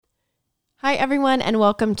Hi, everyone, and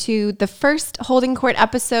welcome to the first Holding Court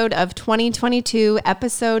episode of 2022,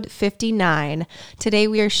 episode 59. Today,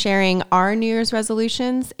 we are sharing our New Year's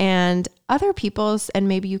resolutions and other people's, and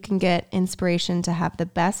maybe you can get inspiration to have the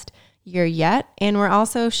best year yet. And we're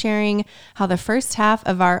also sharing how the first half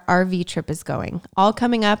of our RV trip is going. All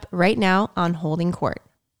coming up right now on Holding Court.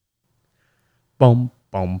 Bum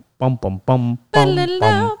bum bum bum bum bum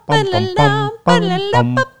bum bum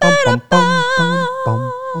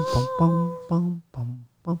bum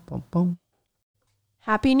bum bum bum.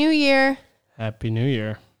 Happy New Year. Happy New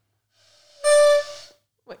Year.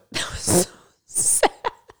 Wait, that was so sad.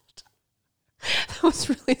 That was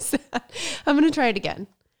really sad. I'm going to try it again.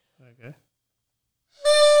 Okay.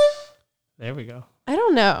 There we go. I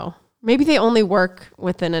don't know. Maybe they only work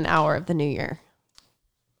within an hour of the new year.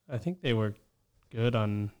 I think they were good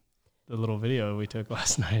on the little video we took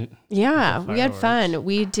last night. Yeah, we had fun.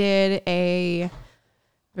 We did a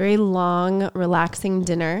very long, relaxing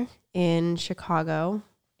dinner in Chicago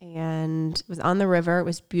and it was on the river. It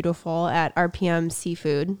was beautiful at RPM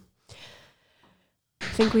Seafood. I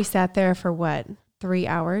think we sat there for 3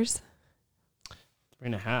 hours?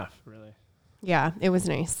 3.5, really. Yeah, it was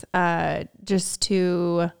nice. Just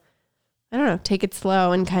to, I don't know, take it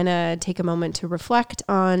slow and kind of take a moment to reflect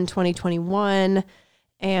on 2021.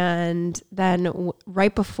 And then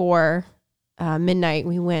right before midnight,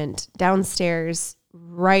 we went downstairs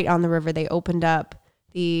right on the river. They opened up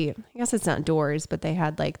I guess it's not doors, but they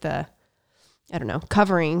had like the, I don't know,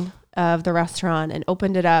 covering of the restaurant and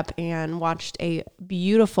opened it up and watched a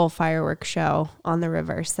beautiful fireworks show on the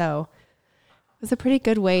river. So it was a pretty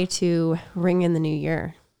good way to ring in the new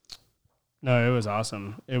year. No, it was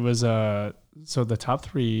awesome. It was, so the top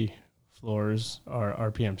 3 floors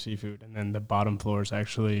are RPM Seafood, and then the bottom floor is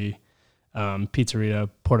actually Pizzeria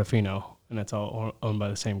Portofino, and that's all owned by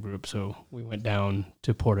the same group. So we went down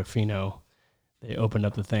to Portofino. They opened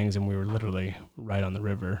up the things, and we were literally right on the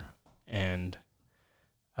river. And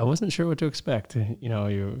I wasn't sure what to expect. You know,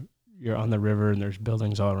 you're on the river, and there's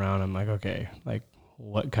buildings all around. I'm like, okay, like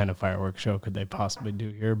what kind of fireworks show could they possibly do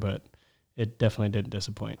here? But it definitely didn't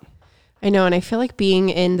disappoint. I know, and I feel like being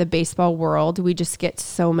in the baseball world, we just get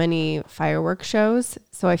so many fireworks shows.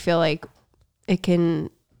 So I feel like it can,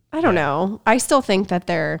 I don't know. I still think that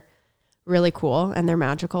they're really cool and they're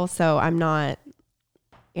magical. So I'm not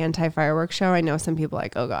anti-fireworks show. I know some people are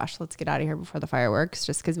like, oh gosh, let's get out of here before the fireworks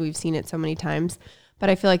just because we've seen it so many times. But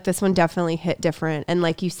I feel like this one definitely hit different. And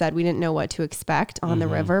like you said, we didn't know what to expect on the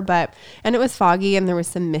river, and it was foggy and there was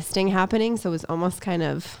some misting happening. So it was almost kind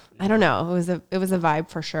of, I don't know. It was a vibe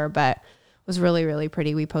for sure, but it was really, really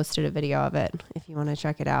pretty. We posted a video of it if you want to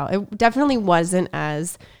check it out. It definitely wasn't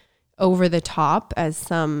as over the top as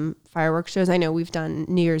some fireworks shows. I know we've done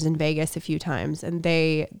New Year's in Vegas a few times and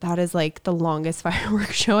that is like the longest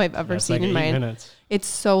fireworks show I've ever seen in my minutes. It's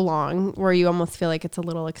so long where you almost feel like it's a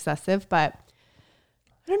little excessive, but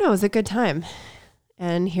I don't know, it was a good time.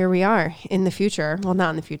 And here we are in the future. Well,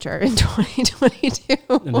 not in the future, in 2022.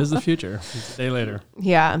 It is the future. It's a day later.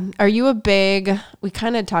 Yeah. Are you we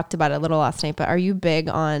kind of talked about it a little last night, but are you big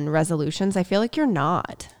on resolutions? I feel like you're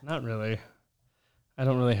not. Not really. I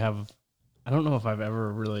don't know if I've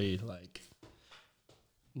ever really like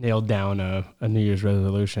nailed down a New Year's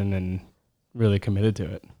resolution and really committed to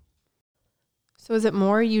it. So is it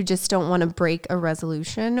more you just don't want to break a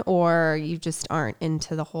resolution or you just aren't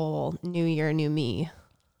into the whole new year, new me?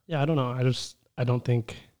 Yeah, I don't know. I don't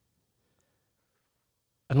think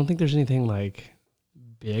there's anything like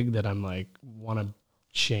big that I'm like want to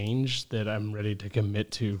change that I'm ready to commit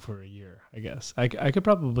to for a year, I guess. I could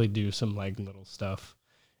probably do some like little stuff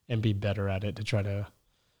and be better at it to try to,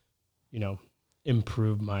 you know,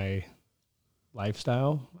 improve my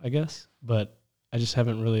lifestyle, I guess. But I just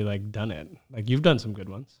haven't really like done it. Like you've done some good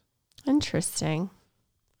ones. Interesting.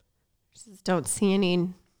 Just don't see any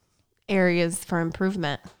areas for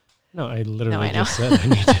improvement. No, I literally just said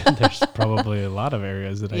there's probably a lot of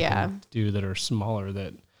areas that I can do that are smaller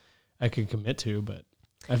that I could commit to, but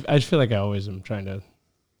I just feel like I always am trying to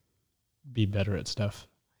be better at stuff.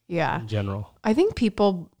 Yeah. In general. I think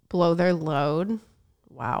people blow their load.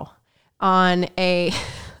 Wow. On a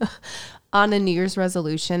New Year's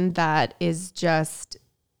resolution that is just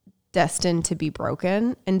destined to be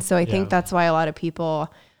broken. And so I think that's why a lot of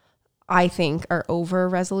people, I think, are over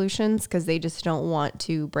resolutions because they just don't want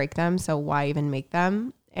to break them. So why even make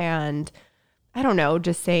them? And I don't know,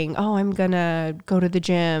 just saying, oh, I'm going to go to the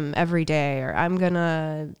gym every day, or I'm going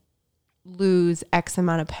to lose X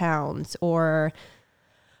amount of pounds, or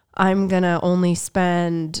I'm going to only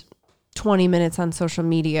spend 20 minutes on social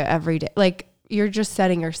media every day. Like, you're just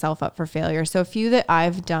setting yourself up for failure. So a few that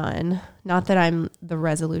I've done, not that I'm the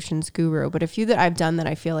resolutions guru, but a few that I've done that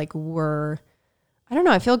I feel like were, I don't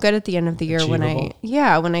know, I feel good at the end of the year when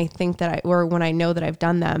I think that or when I know that I've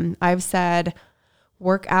done them. I've said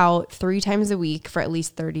work out 3 times a week for at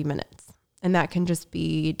least 30 minutes. And that can just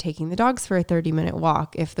be taking the dogs for a 30-minute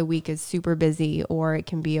walk if the week is super busy, or it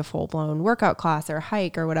can be a full-blown workout class or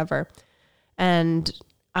hike or whatever. And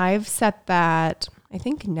I've set that, I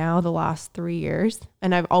think now the last 3 years,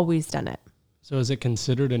 and I've always done it. So is it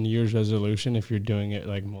considered a New Year's resolution if you're doing it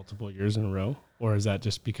like multiple years in a row, or has that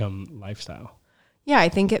just become lifestyle? Yeah, I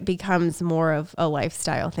think it becomes more of a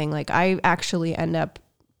lifestyle thing. Like I actually end up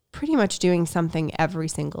pretty much doing something every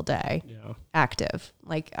single day, active.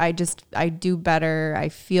 Like I do better. I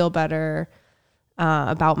feel better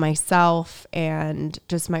about myself and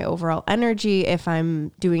just my overall energy if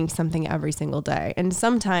I'm doing something every single day. And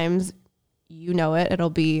sometimes, you know it, it'll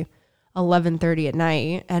be 11:30 at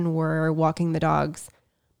night and we're walking the dogs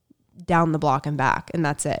down the block and back, and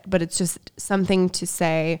that's it. But it's just something to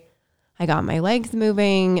say, I got my legs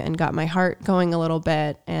moving and got my heart going a little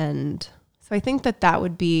bit. And so I think that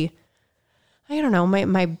would be, I don't know,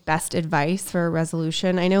 my best advice for a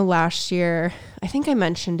resolution. I know last year, I think I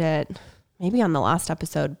mentioned it maybe on the last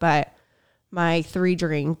episode, but my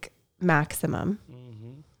 3-drink maximum,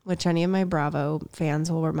 which any of my Bravo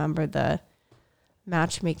fans will remember the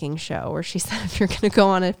matchmaking show where she said, if you're going to go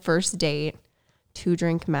on a first date,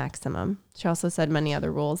 2-drink maximum. She also said many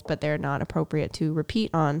other rules, but they're not appropriate to repeat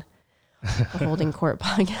on the Holding Court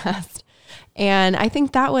podcast. And I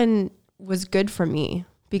think that one was good for me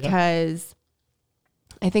because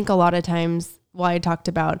I think a lot of times, while I talked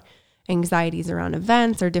about anxieties around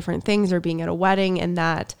events or different things or being at a wedding, and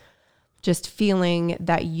that just feeling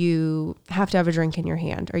that you have to have a drink in your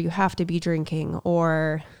hand or you have to be drinking,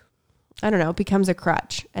 or I don't know, it becomes a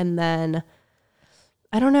crutch. And then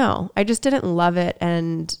I don't know, I just didn't love it.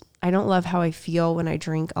 And I don't love how I feel when I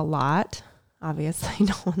drink a lot. Obviously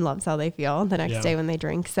no one loves how they feel the next day when they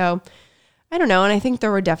drink. So I don't know. And I think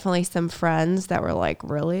there were definitely some friends that were like,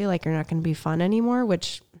 really, like, you're not going to be fun anymore,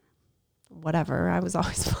 which whatever. I was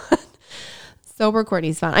always fun. Sober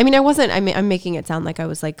Courtney's fun. I mean, I'm making it sound like I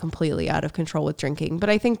was like completely out of control with drinking, but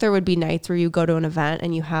I think there would be nights where you go to an event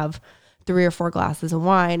and you have 3 or 4 glasses of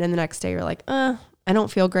wine and the next day you're like, I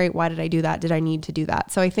don't feel great. Why did I do that? Did I need to do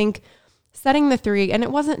that? So I think setting the 3, and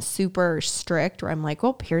it wasn't super strict where I'm like,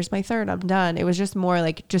 well, here's my 3rd, I'm done. It was just more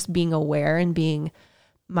like just being aware and being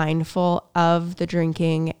mindful of the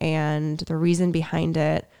drinking and the reason behind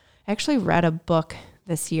it. I actually read a book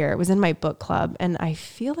this year. It was in my book club, and I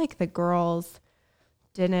feel like the girls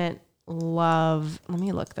didn't love, let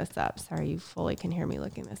me look this up. Sorry, you fully can hear me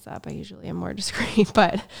looking this up. I usually am more discreet,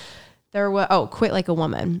 but there was, Quit Like a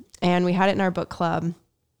Woman. And we had it in our book club,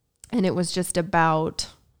 and it was just about,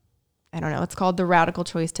 I don't know, it's called The Radical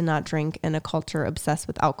Choice to Not Drink in a Culture Obsessed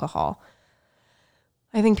with Alcohol.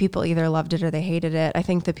 I think people either loved it or they hated it. I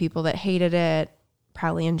think the people that hated it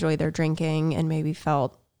probably enjoyed their drinking and maybe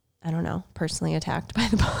felt, I don't know, personally attacked by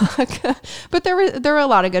the book. But there were a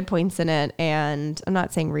lot of good points in it, and I'm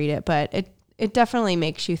not saying read it, but it definitely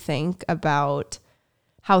makes you think about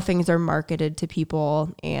how things are marketed to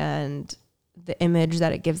people and the image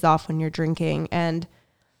that it gives off when you're drinking. And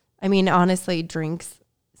I mean, honestly, drinks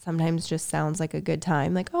sometimes just sounds like a good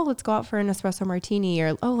time. Like, oh, let's go out for an espresso martini,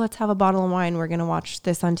 or, oh, let's have a bottle of wine. We're going to watch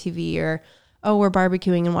this on TV, or, oh, we're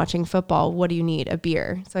barbecuing and watching football. What do you need? A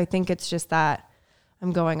beer. So I think it's just that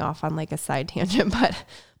I'm going off on like a side tangent, but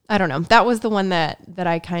I don't know. That was the one that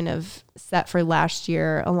I kind of set for last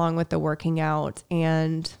year along with the working out.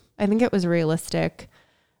 And I think it was realistic.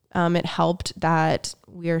 It helped that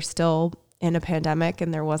we are still in a pandemic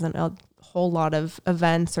and there wasn't a whole lot of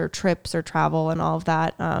events or trips or travel and all of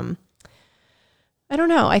that. I don't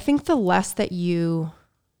know. I think the less that you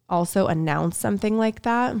also announce something like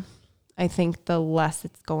that, I think the less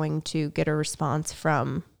it's going to get a response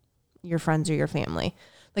from your friends or your family.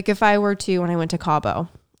 Like if I were to, when I went to Cabo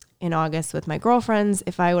in August with my girlfriends,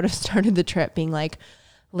 if I would have started the trip being like,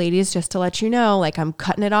 ladies, just to let you know, like I'm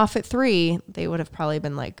cutting it off at 3, they would have probably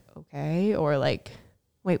been like, okay. Or like,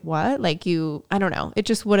 wait, what? Like I don't know. It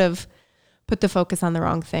just would have put the focus on the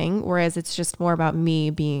wrong thing. Whereas it's just more about me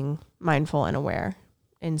being mindful and aware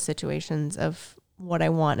in situations of what I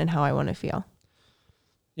want and how I want to feel.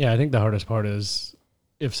 Yeah. I think the hardest part is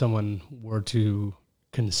if someone were to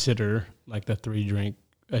consider like the 3 drink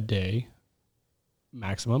a day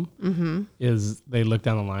maximum, is they look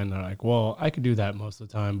down the line and they're like, well, I could do that most of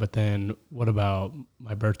the time, but then what about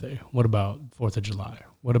my birthday? What about 4th of July?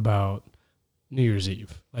 What about New Year's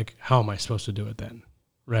Eve? Like, how am I supposed to do it then?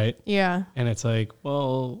 Right? Yeah. And it's like,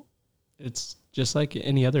 well, it's just like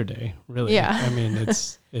any other day, really. Yeah. I mean,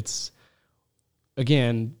 it's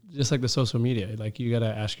again, just like the social media, like you got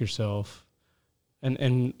to ask yourself, and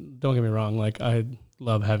don't get me wrong, like I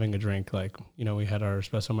love having a drink. Like, you know, we had our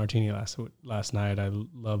espresso martini last night. I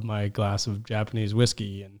love my glass of Japanese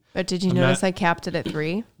whiskey. But did you notice I capped it at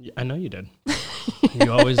 3? I know you did.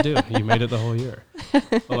 You always do. You made it the whole year.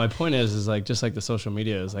 But my point is like, just like the social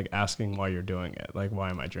media is like asking why you're doing it. Like, why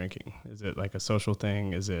am I drinking? Is it like a social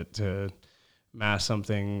thing? Is it to mask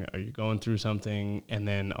something? Are you going through something? And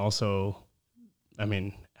then also, I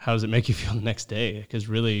mean, how does it make you feel the next day? Because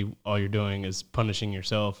really all you're doing is punishing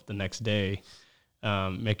yourself the next day,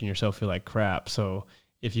 making yourself feel like crap. So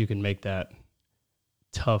if you can make that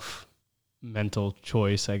tough mental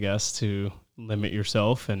choice, I guess, to limit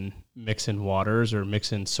yourself and mix in waters or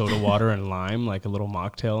mix in soda water and lime, like a little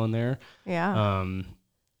mocktail in there. Yeah.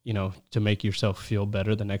 You know, to make yourself feel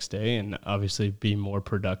better the next day and obviously be more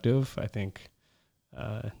productive, I think,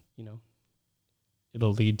 you know,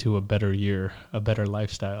 it'll lead to a better year, a better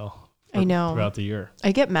lifestyle. I know. Throughout the year.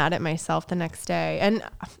 I get mad at myself the next day. And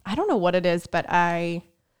I don't know what it is, but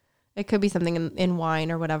it could be something in wine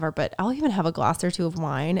or whatever, but I'll even have a glass or 2 of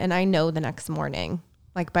wine and I know the next morning,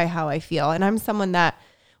 like by how I feel. And I'm someone that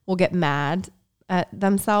will get mad at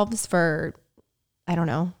themselves for, I don't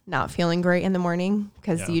know, not feeling great in the morning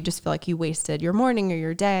because you just feel like you wasted your morning or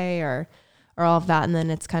your day or all of that. And then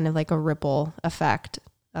it's kind of like a ripple effect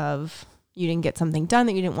of you didn't get something done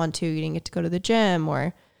that you didn't want to, you didn't get to go to the gym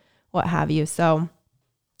or what have you. So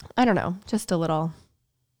I don't know, just a little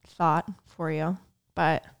thought for you,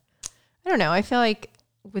 but I don't know. I feel like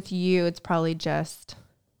with you, it's probably just,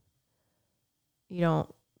 you don't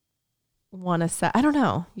want to set, I don't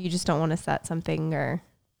know. You just don't want to set something or.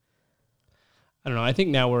 I don't know. I think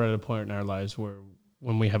now we're at a point in our lives where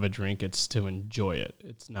when we have a drink, it's to enjoy it.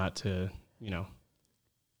 It's not to, you know,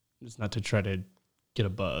 it's not to try to get a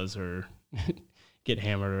buzz or get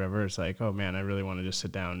hammered or whatever. It's like, oh man, I really want to just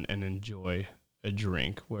sit down and enjoy a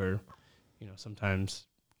drink where, you know, sometimes,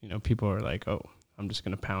 you know, people are like, oh, I'm just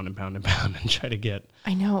going to pound and pound and pound and try to get.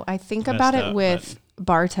 I know. I think about it with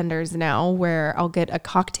bartenders now where I'll get a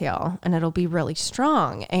cocktail and it'll be really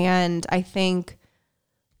strong. And I think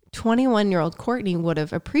 21-year-old Courtney would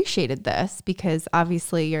have appreciated this because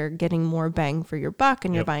obviously you're getting more bang for your buck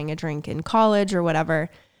and you're buying a drink in college or whatever.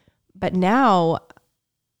 But now,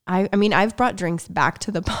 I mean, I've brought drinks back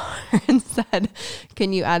to the bar and said,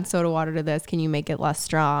 can you add soda water to this? Can you make it less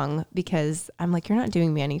strong? Because I'm like, you're not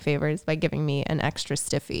doing me any favors by giving me an extra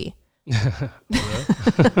stiffy.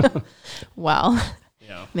 Well,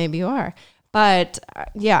 maybe you are. But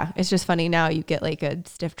yeah, it's just funny now you get like a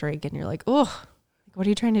stiff drink and you're like, oh, what are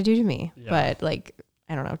you trying to do to me? Yeah. But like,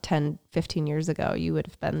 I don't know, 10, 15 years ago, you would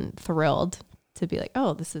have been thrilled to be like,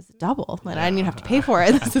 oh, this is double. And I didn't even have to pay for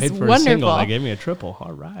it. This is wonderful. They gave me a triple.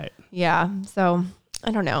 All right. Yeah. So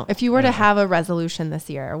I don't know. If you were to have a resolution this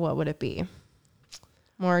year, what would it be?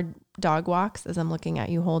 More dog walks as I'm looking at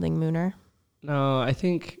you holding Mooner? No, I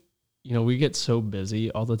think, you know, we get so busy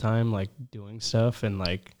all the time, like doing stuff and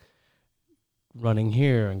like running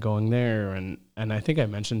here and going there. And I think I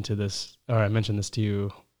mentioned this to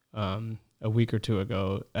you a week or 2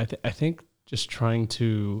 ago. I think just trying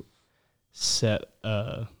to set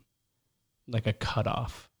like a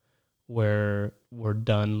cutoff where we're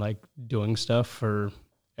done like doing stuff for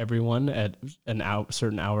everyone at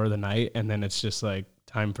certain hour of the night, and then it's just like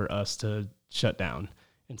time for us to shut down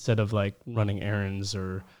instead of like running errands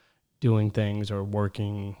or doing things or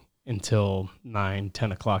working until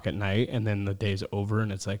 9-10 o'clock at night, and then the day's over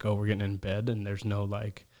and it's like, oh, we're getting in bed and there's no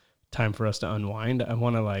like time for us to unwind. I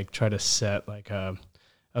want to like try to set like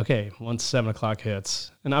okay, once 7 o'clock hits,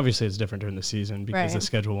 and obviously it's different during the season because the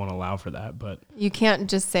schedule won't allow for that, but you can't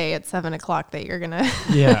just say at 7 o'clock that you're going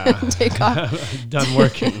to take off. Done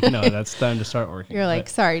working. No, that's time to start working. You're like,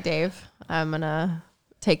 sorry, Dave, I'm going to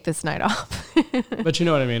take this night off. But you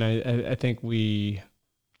know what I mean? I think we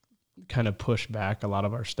kind of push back a lot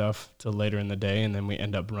of our stuff to later in the day, and then we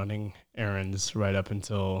end up running errands right up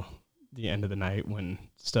until the end of the night when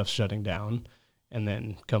stuff's shutting down. And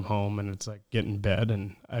then come home and it's like get in bed.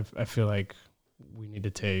 And I feel like we need to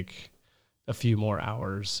take a few more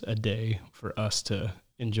hours a day for us to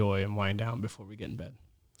enjoy and wind down before we get in bed.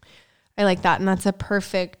 I like that. And that's a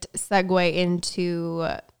perfect segue into,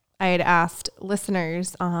 I had asked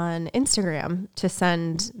listeners on Instagram to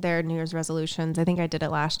send their New Year's resolutions. I think I did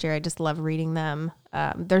it last year. I just love reading them.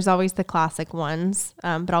 There's always the classic ones,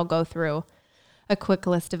 but I'll go through a quick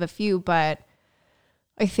list of a few. But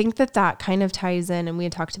I think that kind of ties in, and we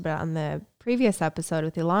had talked about it on the previous episode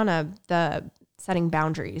with Ilana, the setting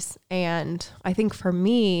boundaries. And I think for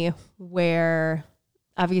me, where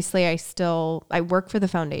obviously I work for the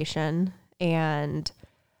foundation and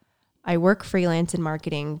I work freelance in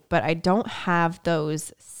marketing, but I don't have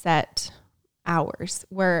those set hours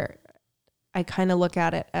where I kind of look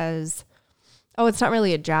at it as, oh, it's not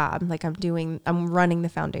really a job. Like I'm running the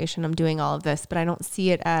foundation. I'm doing all of this, but I don't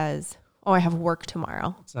see it as, oh, I have work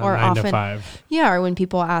tomorrow. It's not 9 to 5. Yeah. Or when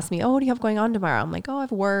people ask me, oh, what do you have going on tomorrow? I'm like, oh, I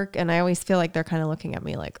have work. And I always feel like they're kind of looking at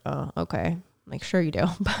me like, oh, okay. I'm like, sure you do.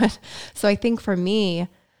 But so I think for me,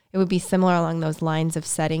 it would be similar along those lines of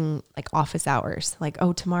setting like office hours. Like,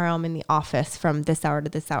 oh, tomorrow I'm in the office from this hour to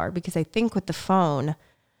this hour. Because I think with the phone,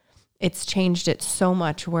 it's changed it so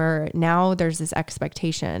much where now there's this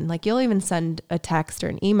expectation. Like you'll even send a text or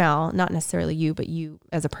an email, not necessarily you, but you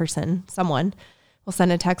as a person, someone will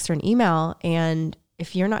send a text or an email. And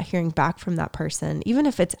if you're not hearing back from that person, even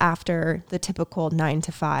if it's after the typical 9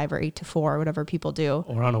 to 5 or 8 to 4, whatever people do.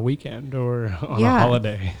 Or on a weekend or on a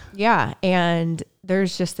holiday. Yeah. And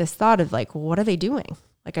there's just this thought of like, what are they doing?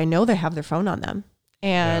 Like, I know they have their phone on them.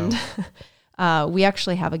 And we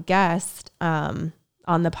actually have a guest on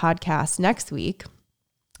the podcast next week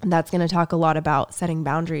that's going to talk a lot about setting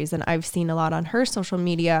boundaries. And I've seen a lot on her social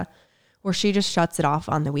media where she just shuts it off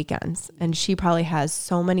on the weekends. And she probably has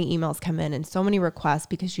so many emails come in and so many requests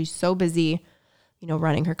because she's so busy, you know,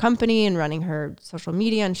 running her company and running her social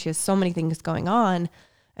media. And she has so many things going on.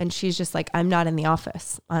 And she's just like, I'm not in the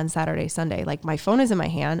office on Saturday, Sunday. Like my phone is in my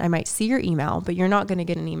hand. I might see your email, but you're not going to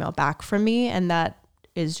get an email back from me. And that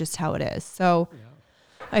is just how it is. So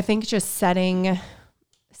I think just setting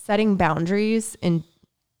boundaries in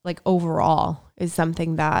like overall is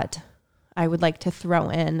something that I would like to throw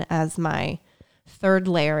in as my third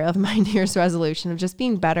layer of my New Year's resolution of just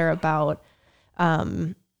being better about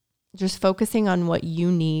just focusing on what you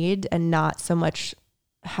need and not so much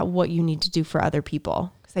what you need to do for other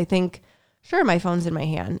people. Because I think, sure, my phone's in my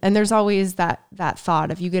hand. And there's always that thought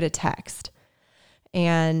of you get a text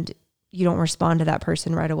and you don't respond to that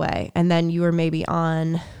person right away. And then you are maybe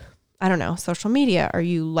on, I don't know, social media, or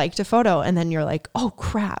you liked a photo and then you're like, oh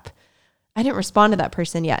crap, I didn't respond to that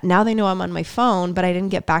person yet. Now they know I'm on my phone, but I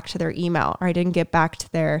didn't get back to their email or I didn't get back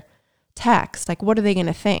to their text. Like, what are they going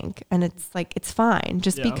to think? And it's like, it's fine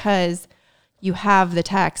just because you have the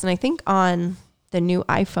text. And I think on the new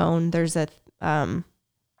iPhone, there's a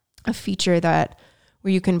feature that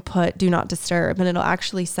where you can put do not disturb and it'll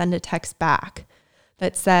actually send a text back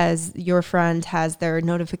that says your friend has their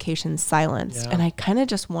notifications silenced. And I kind of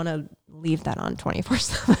just want to leave that on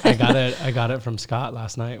 24/7. I got it from Scott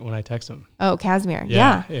last night when I texted him. Oh, Casimir.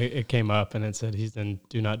 Yeah. It came up and it said he's in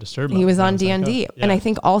do not disturb. He was on DND. And I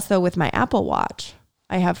think also with my Apple Watch,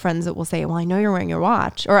 I have friends that will say, well, I know you're wearing your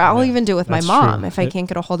watch. Or I'll even do it with my mom. True. If I can't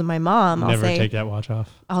get a hold of my mom, I'll say, take that watch off.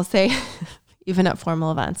 I'll say, even at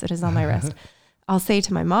formal events, it is on my wrist. I'll say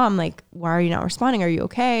to my mom, like, why are you not responding? Are you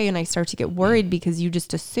okay? And I start to get worried because you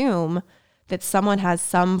just assume that someone has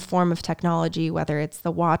some form of technology, whether it's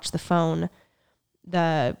the watch, the phone,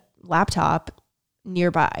 the laptop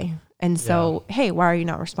nearby. And so, hey, why are you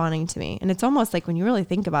not responding to me? And it's almost like when you really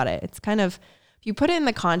think about it, it's kind of, if you put it in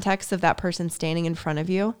the context of that person standing in front of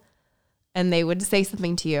you and they would say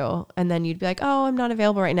something to you and then you'd be like, oh, I'm not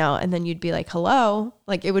available right now. And then you'd be like, hello.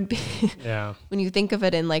 Like it would be, when you think of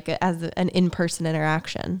it in like as an in-person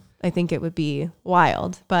interaction, I think it would be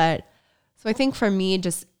wild. But so I think for me,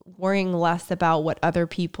 just worrying less about what other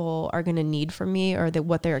people are going to need from me or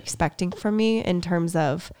what they're expecting from me in terms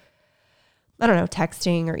of, I don't know,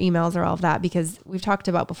 texting or emails or all of that, because we've talked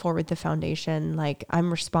about before with the foundation, like I'm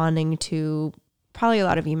responding to probably a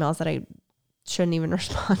lot of emails that I shouldn't even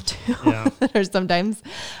respond to. Or sometimes,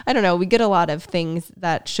 I don't know, we get a lot of things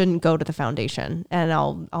that shouldn't go to the foundation and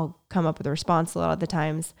I'll come up with a response a lot of the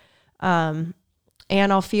times. And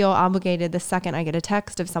I'll feel obligated the second I get a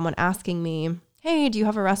text of someone asking me, hey, do you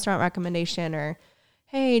have a restaurant recommendation? Or,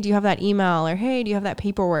 hey, do you have that email? Or, hey, do you have that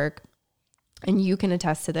paperwork? And you can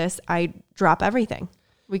attest to this. I drop everything.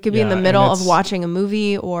 We could be in the middle of watching a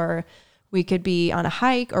movie, or we could be on a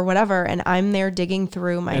hike or whatever, and I'm there digging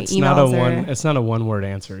through my emails. It's not a one-word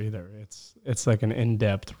answer either. It's like an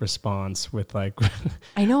in-depth response with like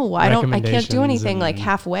I know. I can't do anything like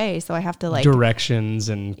halfway, so I have to like directions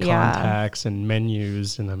and contacts and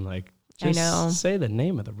menus, and I'm like, just say the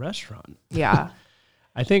name of the restaurant. Yeah.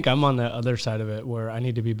 I think I'm on the other side of it where I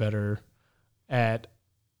need to be better at,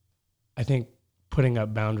 I think, putting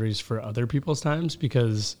up boundaries for other people's times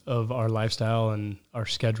because of our lifestyle and our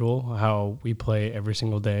schedule, how we play every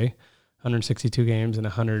single day, 162 games in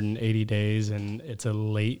 180 days, and it's a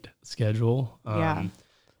late schedule.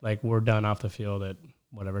 Like we're done off the field at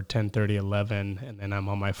whatever, 10:30, 11, and then I'm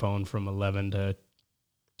on my phone from 11 to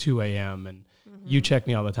 2 a.m. And you check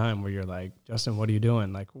me all the time where you're like, Justin, what are you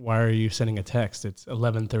doing? Like, why are you sending a text? It's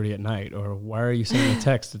 11:30 at night. Or why are you sending a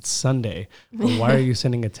text? It's Sunday. Or why are you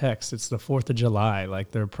sending a text? It's the 4th of July.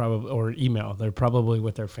 Like they're probably, or email, they're probably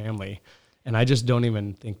with their family. And I just don't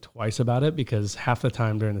even think twice about it because half the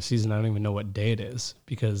time during the season, I don't even know what day it is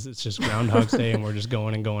because it's just Groundhog's Day and we're just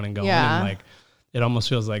going and going and going. Yeah. And like, it almost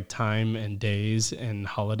feels like time and days and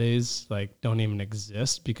holidays like don't even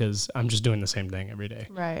exist because I'm just doing the same thing every day.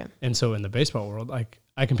 Right. And so in the baseball world, like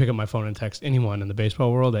I can pick up my phone and text anyone in the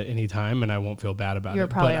baseball world at any time and I won't feel bad about it.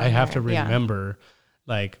 But I have to remember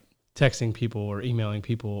like texting people or emailing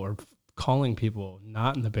people or calling people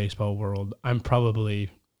not in the baseball world. I'm probably,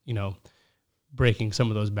 breaking some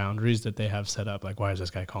of those boundaries that they have set up. Like, why is this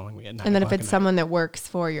guy calling me at 9 And then if it's someone that works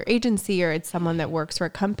for your agency or it's someone that works for a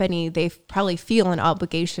company, they probably feel an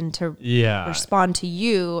obligation to respond to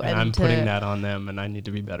you. And I'm putting that on them and I need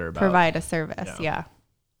to be better about provide a service. Yeah.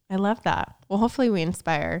 I love that. Well, hopefully we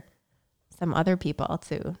inspire some other people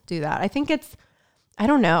to do that. I think I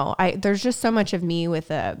don't know. There's just so much of me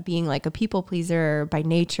with being like a people pleaser by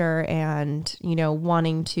nature and,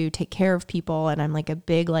 wanting to take care of people. And I'm like a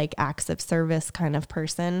big, like acts of service kind of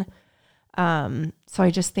person. So I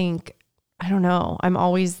just think, I don't know. I'm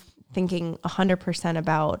always thinking 100%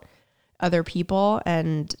 about other people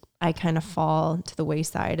and I kind of fall to the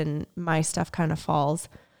wayside and my stuff kind of falls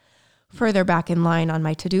further back in line on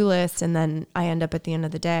my to-do list. And then I end up at the end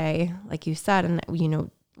of the day, like you said, and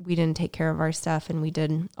we didn't take care of our stuff and we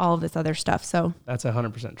did all of this other stuff. So that's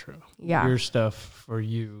 100% true. Yeah. Your stuff for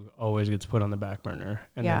you always gets put on the back burner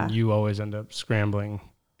and then you always end up scrambling,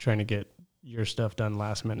 trying to get your stuff done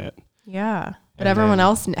last minute. Yeah. But everyone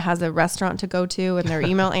else has a restaurant to go to and their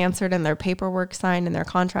email answered and their paperwork signed and their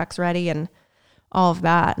contracts ready and all of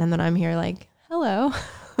that. And then I'm here like, hello.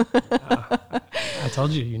 I told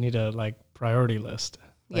you need a like priority list.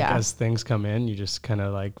 Like as things come in, you just kind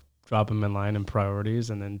of like drop them in line in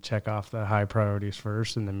priorities and then check off the high priorities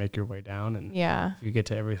first and then make your way down. And if you get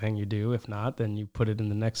to everything you do, if not, then you put it in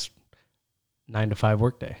the next 9 to 5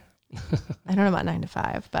 workday. I don't know about 9 to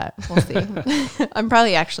 5, but we'll see. I'm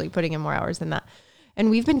probably actually putting in more hours than that. And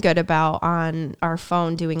we've been good about on our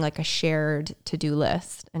phone doing like a shared to-do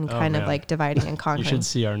list and kind of like dividing and conquering. You should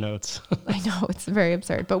see our notes. I know, it's very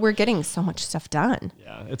absurd, but we're getting so much stuff done.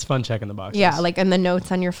 Yeah, it's fun checking the boxes. Yeah, like in the notes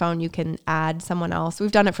on your phone, you can add someone else.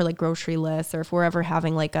 We've done it for like grocery lists or if we're ever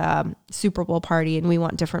having like a Super Bowl party and we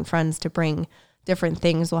want different friends to bring different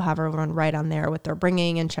things, we'll have everyone write on there what they're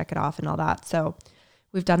bringing and check it off and all that. So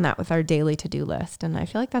we've done that with our daily to-do list and I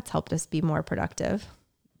feel like that's helped us be more productive.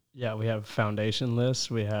 Yeah, we have foundation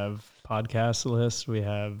lists, we have podcast lists, we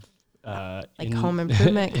have like home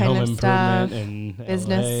improvement kind of stuff, in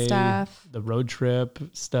business LA, stuff, the road trip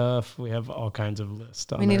stuff. We have all kinds of lists.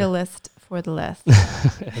 We need a list for the list.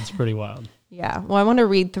 It's pretty wild. Yeah. Well, I want to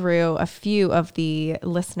read through a few of the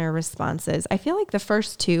listener responses. I feel like the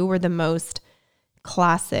first 2 were the most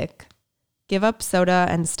classic. Give up soda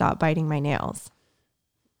and stop biting my nails.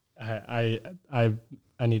 I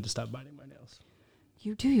need to stop biting my nails.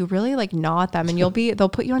 You do. You really like gnaw at them and they'll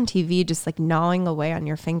put you on TV just like gnawing away on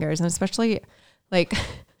your fingers. And especially like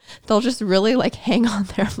they'll just really like hang on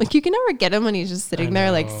there. I'm like, you can never get him when he's just sitting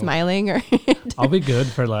there like smiling or I'll be good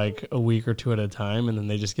for like a week or 2 at a time. And then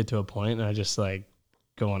they just get to a point and I just like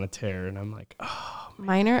go on a tear and I'm like, oh, man.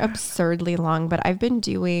 Mine are absurdly long, but I've been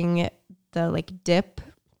doing the like dip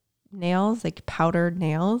nails, like powdered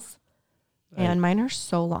nails. And mine are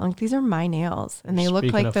so long. These are my nails. And they look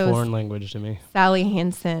like those foreign language to me. Sally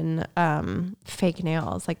Hansen fake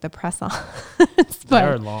nails, like the press-on.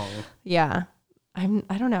 They're long. Yeah. I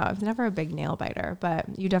don't know. I was never a big nail biter,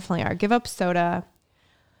 but you definitely are. Give up soda.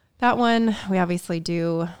 That one we obviously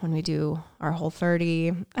do when we do our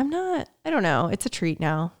Whole30. I don't know. It's a treat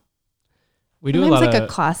now. We do a lot like of a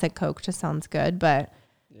classic Coke just sounds good, but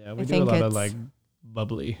yeah, we do a lot of like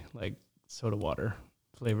bubbly, like soda water.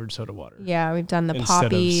 Flavored soda water. Yeah, we've done the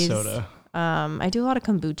instead poppies. Of soda. I do a lot of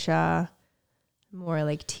kombucha, more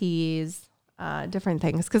like teas, different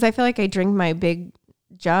things. Because I feel like I drink my big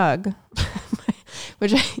jug,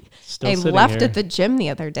 which I left here at the gym the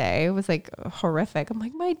other day. It was like horrific. I'm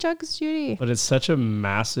like, my jug's Judy. But it's such a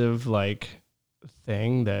massive like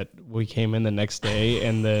thing that we came in the next day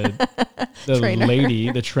and the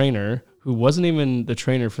lady, the trainer, who wasn't even the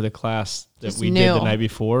trainer for the class that just we did the night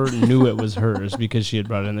before, knew it was hers because she had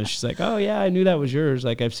brought it in. And she's like, oh, yeah, I knew that was yours.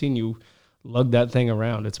 Like, I've seen you lug that thing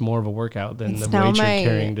around. It's more of a workout than the weight you're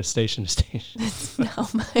carrying to station to station. It's now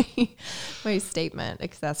my statement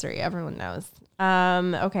accessory. Everyone knows.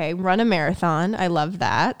 Okay, run a marathon. I love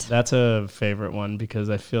that. That's a favorite one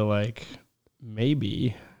because I feel like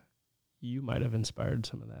maybe you might have inspired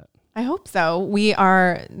some of that. I hope so.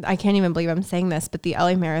 I can't even believe I'm saying this, but the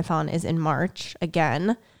LA Marathon is in March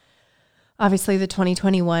again. Obviously, the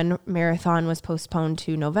 2021 marathon was postponed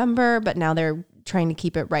to November, but now they're trying to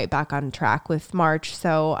keep it right back on track with March.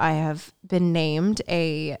 So I have been named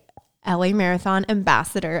a LA Marathon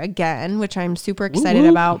ambassador again, which I'm super excited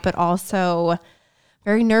about, but also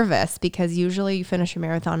very nervous because usually you finish a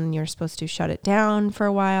marathon and you're supposed to shut it down for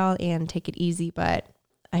a while and take it easy. But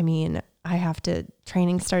I mean,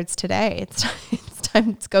 training starts today.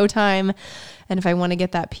 It's go time. And if I want to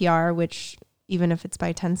get that PR, which even if it's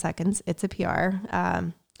by 10 seconds, it's a PR,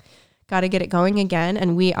 got to get it going again.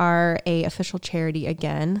 And we are a official charity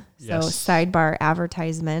again. So sidebar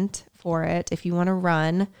advertisement for it. If you want to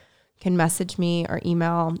run, can message me or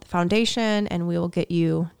email the foundation and we will get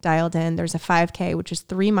you dialed in. There's a 5K, which is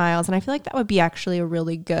 3 miles. And I feel like that would be actually a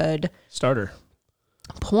really good starter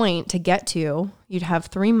point to get to. You'd have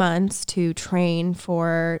 3 months to train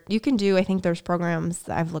for, you can do, I think there's programs,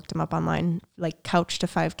 I've looked them up online, like Couch to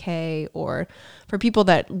 5K, or for people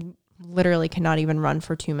that literally cannot even run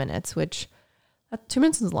for 2 minutes, which 2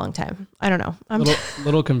 minutes is a long time. I don't know.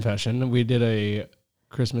 Little confession. We did a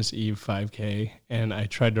Christmas Eve 5K and I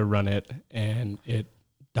tried to run it and it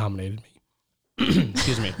dominated me.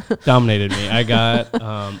 Excuse me. Dominated me. I got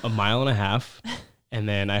a mile and a half and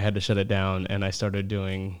then I had to shut it down and I started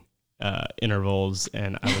doing intervals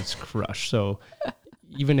and I was crushed. So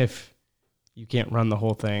even if you can't run the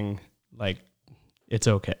whole thing, like, it's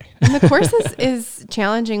okay. And the course is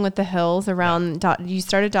challenging with the hills around. You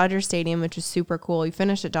start at Dodger Stadium, which is super cool. You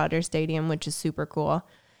finish at Dodger Stadium, which is super cool.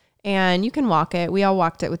 And you can walk it. We all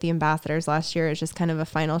walked it with the ambassadors last year. It's just kind of a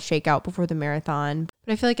final shakeout before the marathon.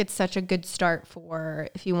 But I feel like it's such a good start for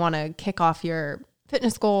if you want to kick off your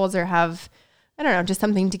fitness goals or have, I don't know, just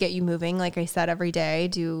something to get you moving. Like I said, every day,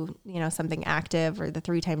 do, something active, or the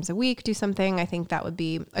 3 times a week, do something. I think that would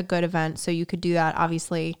be a good event. So you could do that,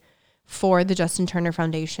 obviously, for the Justin Turner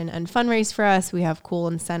Foundation and fundraise for us. We have cool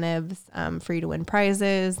incentives for you to win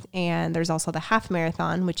prizes. And there's also the half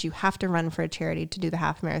marathon, which you have to run for a charity to do the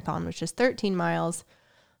half marathon, which is 13 miles.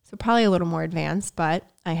 So probably a little more advanced, but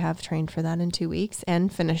I have trained for that in 2 weeks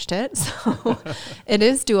and finished it. So it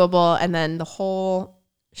is doable. And then the whole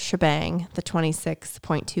shebang, the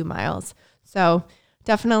 26.2 miles. So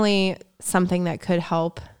definitely something that could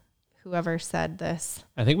help whoever said this.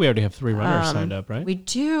 I think we already have 3 runners signed up, right? We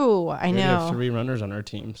do. I know. We have 3 runners on our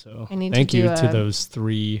team. So thank you to those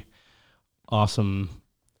 3 awesome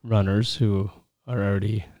runners who are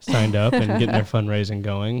already signed up and getting their fundraising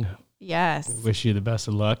going. Yes. Wish you the best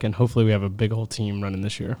of luck. And hopefully we have a big old team running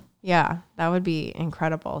this year. Yeah, that would be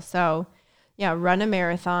incredible. So yeah, run a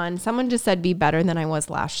marathon. Someone just said be better than I was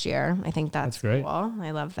last year. I think that's great. Cool. I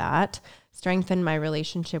love that. Strengthen my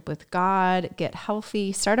relationship with God, get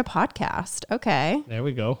healthy, start a podcast. Okay. There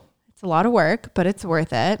we go. It's a lot of work, but it's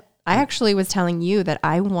worth it. I actually was telling you that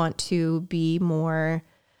I want to be more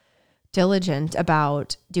diligent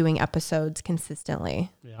about doing episodes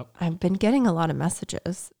consistently. Yep. I've been getting a lot of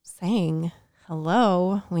messages saying,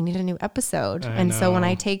 hello, we need a new episode. So when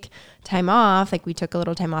I take time off, like we took a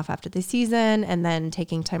little time off after the season and then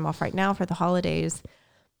taking time off right now for the holidays,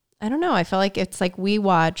 I don't know. I feel like it's like we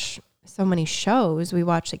watch so many shows. We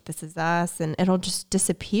watch like This Is Us and it'll just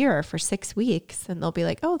disappear for 6 weeks and they'll be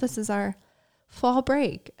like, oh, this is our fall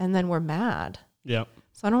break. And then we're mad. Yep.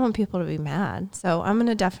 So I don't want people to be mad. So I'm going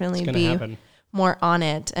to definitely be more on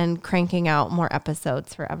it and cranking out more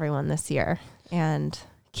episodes for everyone this year and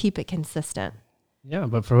keep it consistent. Yeah,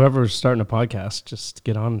 but for whoever's starting a podcast, just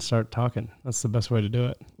get on and start talking. That's the best way to do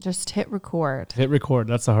it. Just hit record. Hit record.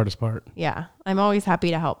 That's the hardest part. Yeah. I'm always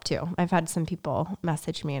happy to help too. I've had some people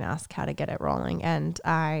message me and ask how to get it rolling. And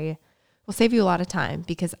I will save you a lot of time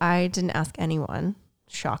because I didn't ask anyone,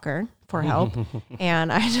 shocker, for help.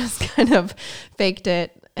 And I just kind of faked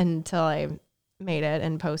it until I made it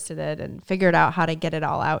and posted it and figured out how to get it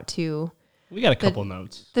all out to we got a couple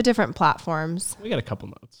notes. The different platforms. We got a couple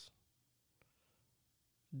notes.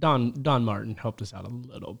 Don Martin helped us out a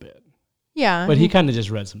little bit. Yeah. But he kind of just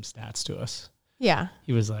read some stats to us. Yeah.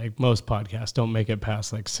 He was like, most podcasts don't make it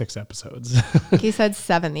past like 6 episodes. He said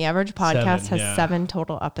 7. The average podcast has 7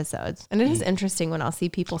 total episodes. And it is interesting when I'll see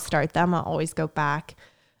people start them, I'll always go back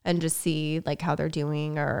and just see like how they're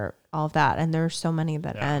doing or all of that. And there's so many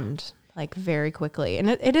that end like very quickly. And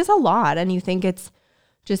it is a lot. And you think it's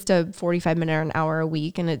just a 45-minute or an hour a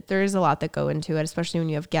week. And there is a lot that go into it, especially when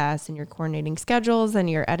you have guests and you're coordinating schedules and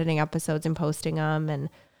you're editing episodes and posting them. And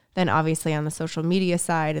then obviously on the social media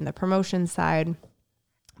side and the promotion side,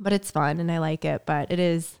 but it's fun and I like it, but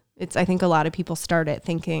it's, I think a lot of people start it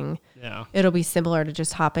thinking it'll be similar to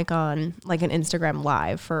just hopping on like an Instagram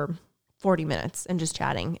live for 40 minutes and just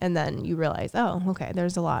chatting. And then you realize, oh, okay,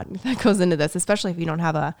 there's a lot that goes into this, especially if you don't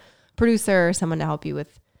have a producer or someone to help you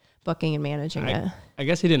with booking and managing it. I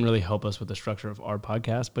guess he didn't really help us with the structure of our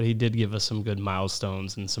podcast, but he did give us some good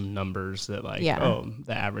milestones and some numbers that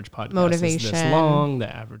the average podcast motivation is this long,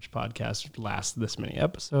 the average podcast lasts this many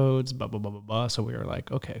episodes, blah, blah, blah, blah, blah. So we were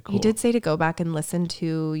like, okay, cool. He did say to go back and listen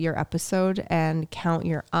to your episode and count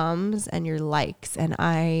your ums and your likes. And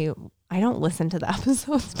I don't listen to the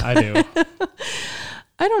episodes. I do.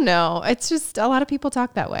 I don't know. It's just a lot of people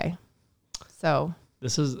talk that way. So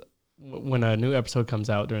this is when a new episode comes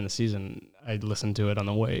out during the season, I listen to it on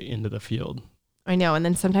the way into the field. I know. And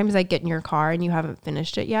then sometimes I get in your car and you haven't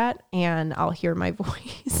finished it yet, and I'll hear my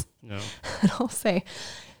voice. No. And I'll say,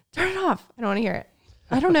 turn it off. I don't want to hear it.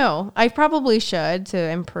 I don't know. I probably should to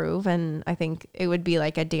improve. And I think it would be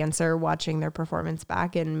like a dancer watching their performance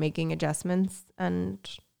back and making adjustments. And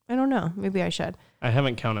I don't know. Maybe I should. I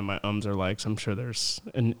haven't counted my ums or likes. I'm sure there's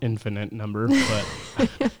an infinite number,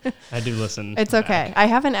 but I do listen. It's okay. I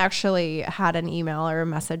haven't actually had an email or a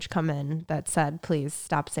message come in that said, please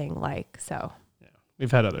stop saying like. So yeah,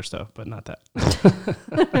 we've had other stuff, but not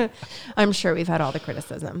that. I'm sure we've had all the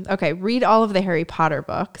criticism. Okay. Read all of the Harry Potter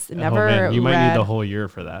books. Never man, you read. might need the whole year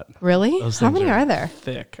for that. Really? How many are there?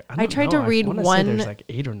 Thick. I tried to read one. There's like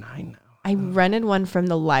 8 or 9 now. I rented one from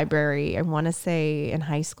the library. I want to say in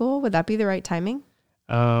high school. Would that be the right timing?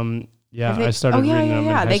 Yeah, I started reading them in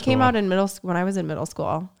high They school. came out in middle school when I was in middle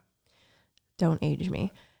school. Don't age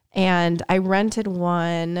me. And I rented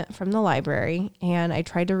one from the library, and I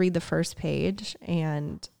tried to read the first page,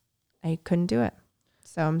 and I couldn't do it.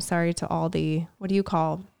 So I'm sorry to all the, what do you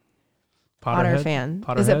call Potter fan?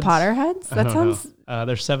 Is it Potterheads? That sounds.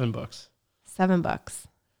 There's 7 books. 7 books,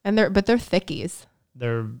 and they're thickies.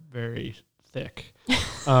 They're very thick.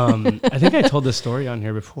 I think I told this story on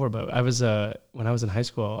here before, but I was when I was in high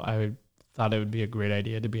school, I thought it would be a great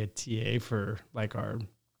idea to be a TA for like our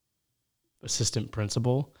assistant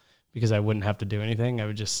principal, because I wouldn't have to do anything. I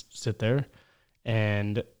would just sit there,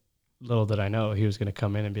 and little did I know he was going to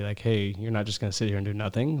come in and be like, hey, you're not just going to sit here and do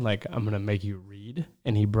nothing. Like, I'm going to make you read.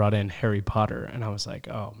 And he brought in Harry Potter, and I was like,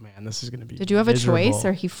 oh man, this is going to be Did you have miserable. a choice,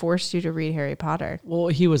 or he forced you to read Harry Potter? Well,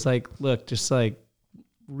 he was like, look, just like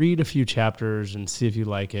read a few chapters and see if you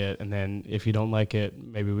like it. And then if you don't like it,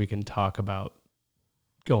 maybe we can talk about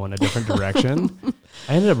going a different direction.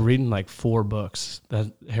 I ended up reading like 4 books, that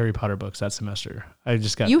Harry Potter books that semester. I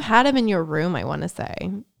just got. You had him in your room, I want to say.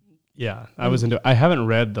 Yeah, I was into. I haven't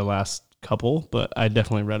read the last couple, but I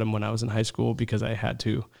definitely read them when I was in high school because I had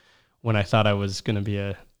to. When I thought I was going to be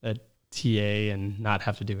a TA and not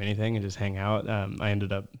have to do anything and just hang out, I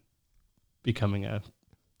ended up becoming a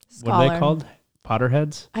Scholar. What are they called?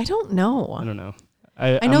 Potterheads? I don't know. I don't know.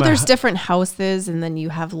 I know there's different houses, and then you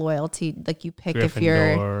have loyalty. Like you pick if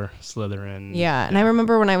you're Slytherin. Yeah, and I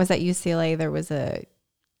remember when I was at UCLA, there was a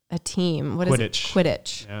team. What is it?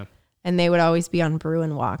 Quidditch. Yeah. And they would always be on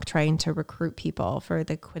Bruin Walk trying to recruit people for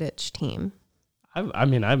the Quidditch team. I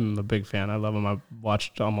mean, I'm a big fan. I love them. I've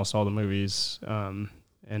watched almost all the movies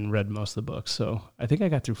and read most of the books. So I think I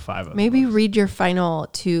got through 5 of them. Maybe read your final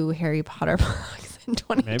 2 Harry Potter books in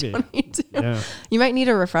 2022. Maybe. Yeah. You might need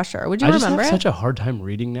a refresher. Would you I remember just have it? such a hard time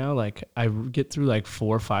reading now. Like I get through like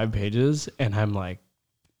 4 or 5 pages and I'm like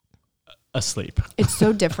asleep. It's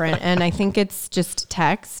so different. And I think it's just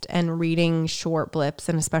text and reading short blips,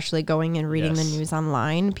 and especially going and reading the news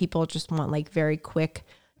online. People just want like very quick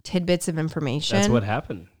tidbits of information. That's what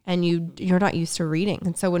happened. And you're not used to reading.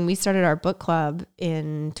 And so when we started our book club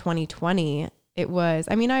in 2020, it was,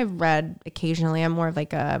 I mean, I've read occasionally. I'm more of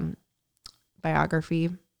like a biography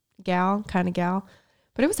gal,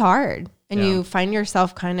 but it was hard. And you find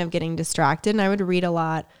yourself kind of getting distracted. And I would read a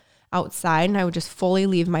lot outside, and I would just fully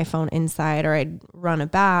leave my phone inside, or I'd run a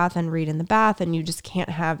bath and read in the bath, and you just can't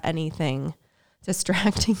have anything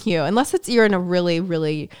distracting you unless you're in a really,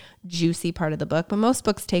 really juicy part of the book. But most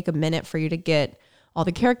books take a minute for you to get all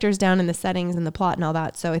the characters down and the settings and the plot and all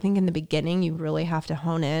that. So I think in the beginning you really have to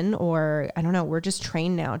hone in, or I don't know, we're just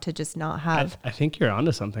trained now to just not have. I think you're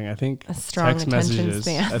onto something. I think a strong attention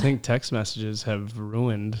span. I think text messages have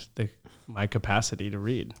ruined my capacity to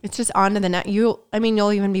read. It's just onto the net. You'll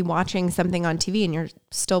even be watching something on TV and you're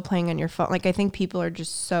still playing on your phone. Like I think people are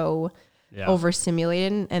just so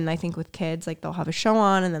overstimulated. And I think with kids, like they'll have a show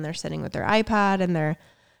on and then they're sitting with their iPad, and they're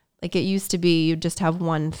like, it used to be you just have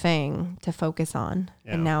one thing to focus on.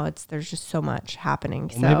 Yeah. And now there's just so much happening.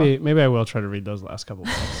 Well, so maybe I will try to read those last couple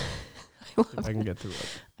books. If I can get through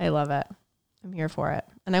it. I love it. I'm here for it.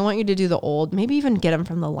 And I want you to do the old, maybe even get them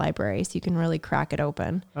from the library so you can really crack it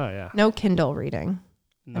open. Oh, yeah. No Kindle reading.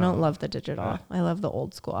 No. I don't love the digital. Yeah. I love the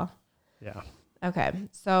old school. Yeah. Okay.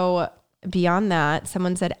 So beyond that,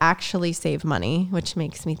 someone said actually save money, which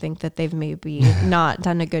makes me think that they've maybe not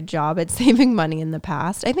done a good job at saving money in the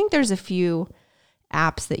past. I think there's a few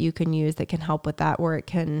apps that you can use that can help with that, where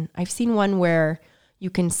I've seen one where you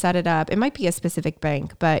can set it up. It might be a specific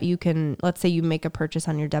bank, but you can, let's say you make a purchase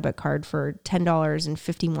on your debit card for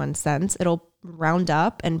 $10.51. It'll round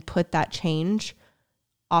up and put that change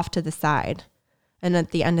off to the side. And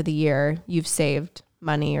at the end of the year, you've saved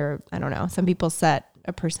money, or I don't know, some people set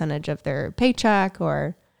a percentage of their paycheck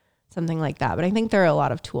or something like that. But I think there are a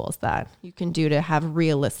lot of tools that you can do to have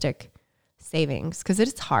realistic savings, because it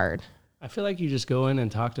is hard. I feel like you just go in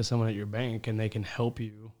and talk to someone at your bank and they can help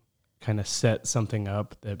you kind of set something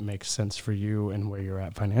up that makes sense for you and where you're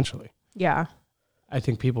at financially. Yeah. I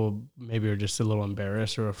think people maybe are just a little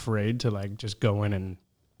embarrassed or afraid to like just go in and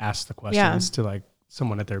ask the questions to like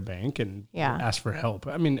someone at their bank and ask for help.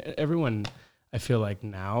 I mean, everyone, I feel like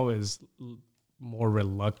now is more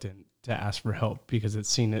reluctant to ask for help because it's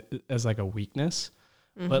seen it as like a weakness.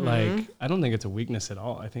 Mm-hmm. But like, I don't think it's a weakness at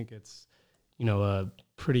all. I think it's, a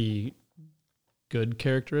pretty good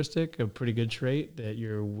characteristic, a pretty good trait that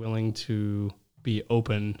you're willing to be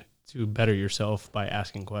open to better yourself by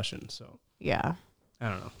asking questions. So yeah, I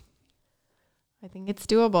don't know. I think it's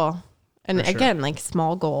doable. And again, like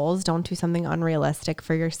small goals, don't do something unrealistic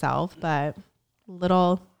for yourself, but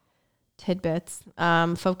little tidbits.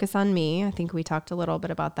 Focus on me. I think we talked a little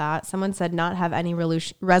bit about that. Someone said not have any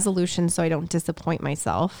resolution so I don't disappoint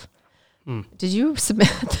myself. Did you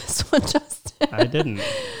submit this one, Justin? I didn't.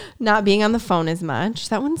 Not being on the phone as much.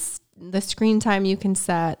 That one's the screen time you can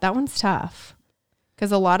set. That one's tough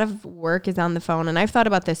because a lot of work is on the phone. And I've thought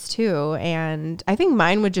about this too. And I think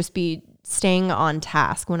mine would just be staying on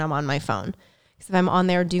task when I'm on my phone. Because if I'm on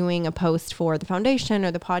there doing a post for the foundation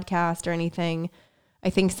or the podcast or anything,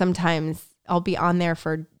 I think sometimes I'll be on there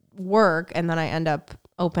for work and then I end up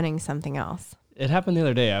opening something else. It happened the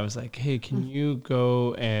other day. I was like, hey, can you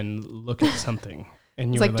go and look at something?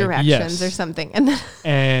 And you it's were like directions yes. or something. And then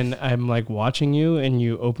and I'm like watching you and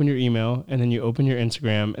you open your email and then you open your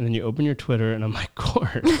Instagram and then you open your Twitter and I'm like,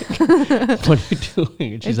 Court, what are you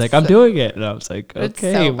doing? And she's like, I'm doing it. And I was like, okay. It's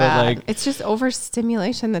so but bad. like, it's just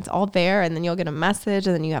overstimulation that's all there. And then you'll get a message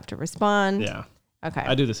and then you have to respond. Yeah. Okay.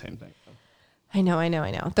 I do the same thing. I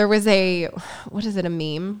know. There was what is it? A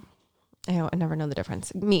meme? I never know the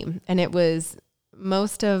difference. Meme. And it was,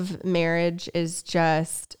 most of marriage is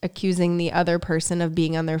just accusing the other person of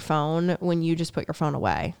being on their phone when you just put your phone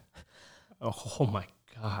away. Oh my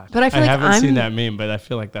God. But I feel like haven't seen that meme, but I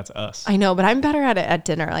feel like that's us. I know, but I'm better at it at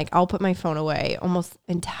dinner. Like I'll put my phone away almost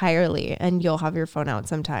entirely and you'll have your phone out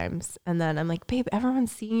sometimes. And then I'm like, babe,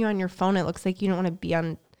 everyone's seeing you on your phone. It looks like you don't want to be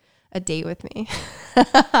on a date with me.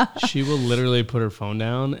 She will literally put her phone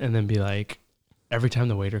down and then be like, every time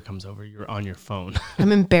the waiter comes over, you're on your phone.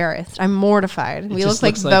 I'm embarrassed. I'm mortified. We look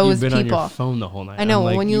like those you've been people. On your phone the whole night. I know.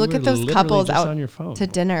 Like, when you look at those couples out on your phone. to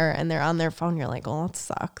dinner and they're on their phone, you're like, oh, that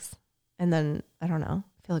sucks. And then, I don't know,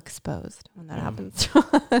 feel exposed when that happens to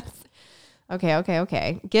us.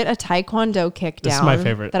 Okay. Get a Taekwondo kick down. This is my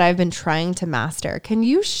favorite. That I've been trying to master. Can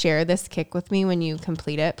you share this kick with me when you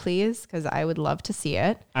complete it, please? Because I would love to see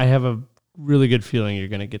it. I have a really good feeling you're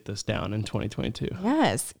going to get this down in 2022.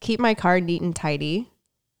 Yes. Keep my car neat and tidy.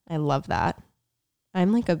 I love that.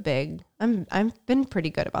 I'm like I've been pretty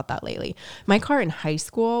good about that lately. My car in high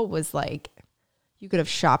school was like, you could have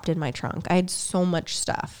shopped in my trunk. I had so much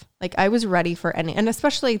stuff. Like I was ready for and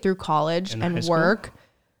especially through college and work.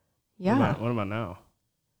 Yeah. What about now?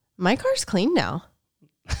 My car's clean now.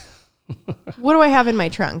 What do I have in my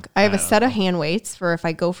trunk? I have a set of hand weights for if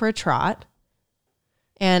I go for a trot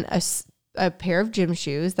and a pair of gym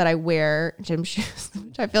shoes that I wear, which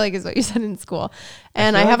I feel like is what you said in school.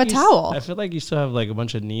 And I have a towel. I feel like you still have like a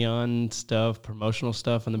bunch of neon stuff, promotional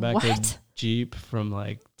stuff in the back of the Jeep from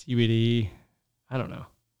like TBD. I don't know.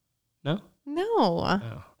 No? No.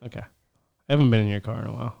 Oh, okay. I haven't been in your car in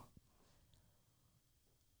a while.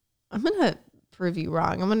 I'm going to prove you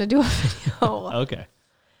wrong. I'm going to do a video. Okay.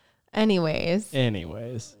 Anyways.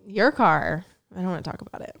 Your car. I don't want to talk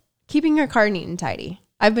about it. Keeping your car neat and tidy.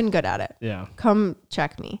 I've been good at it. Yeah. Come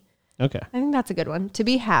check me. Okay. I think that's a good one. To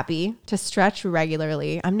be happy, to stretch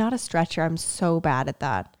regularly. I'm not a stretcher. I'm so bad at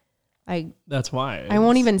that. That's why. I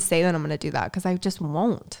won't even say that I'm going to do that because I just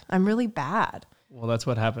won't. I'm really bad. Well, that's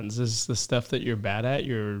what happens is the stuff that you're bad at,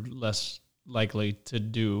 you're less likely to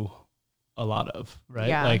do a lot of, right?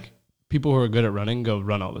 Yeah. Like people who are good at running go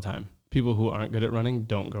run all the time. People who aren't good at running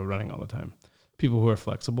don't go running all the time. People who are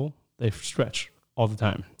flexible, they stretch all the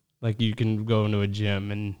time. Like you can go into a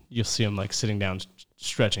gym and you'll see them like sitting down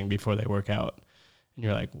stretching before they work out. And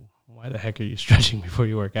you're like, why the heck are you stretching before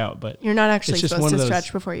you work out? But you're not actually it's just supposed one to of those-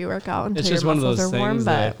 stretch before you work out until it's your just one of muscles those are warm. things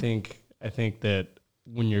that But I think that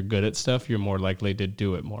when you're good at stuff, you're more likely to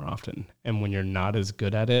do it more often. And when you're not as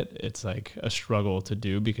good at it, it's like a struggle to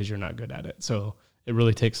do because you're not good at it. So it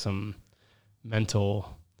really takes some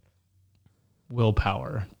mental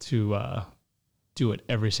willpower to do it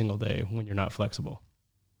every single day when you're not flexible.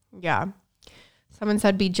 yeah, someone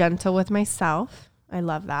said be gentle with myself. I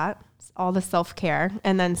love that. It's all the self-care,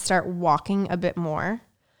 and then start walking a bit more.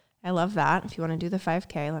 I love that. If you want to do the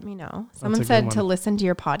 5K, let me know. Someone a said good to one. listen to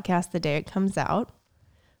your podcast the day it comes out.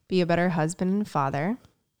 Be a better husband and father.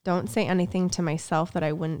 Don't say anything to myself that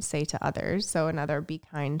I wouldn't say to others. So another, be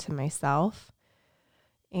kind to myself.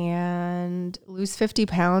 And lose 50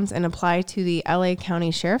 pounds and apply to the LA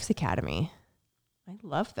County Sheriff's Academy. I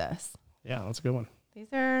love this. Yeah, that's a good one.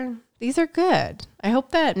 These are good. I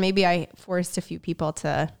hope that maybe I forced a few people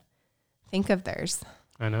to think of theirs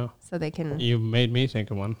I know. so they can You made me think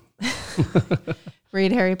of one.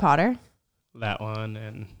 read Harry Potter. That one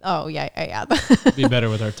and Oh, yeah. be better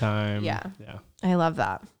with our time. Yeah. Yeah. I love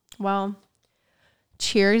that. Well,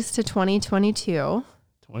 cheers to 2022.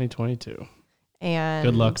 2022. And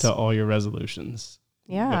Good luck to all your resolutions.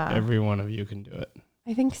 Yeah. Every one of you can do it.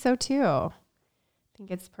 I think so too. I think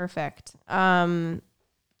it's perfect.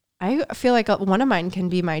 I feel like one of mine can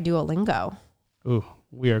be my Duolingo. Ooh,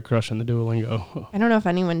 we are crushing the Duolingo. I don't know if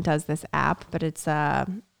anyone does this app, but it's a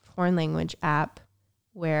foreign language app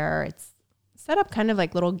where it's set up kind of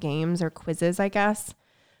like little games or quizzes, I guess.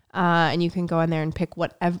 And you can go in there and pick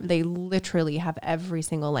whatever. They literally have every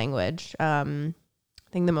single language. I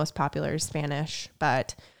think the most popular is Spanish,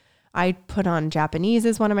 but I put on Japanese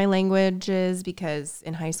as one of my languages because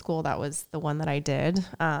in high school that was the one that I did.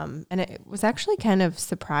 And it was actually kind of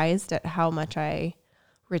surprised at how much I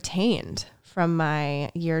retained from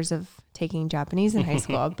my years of taking Japanese in high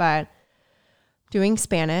school, but doing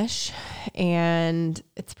Spanish, and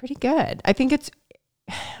it's pretty good. I think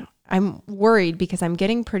I'm worried because I'm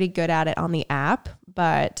getting pretty good at it on the app,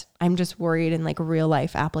 but I'm just worried in like a real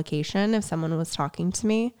life application. If someone was talking to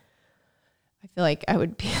me, I feel like I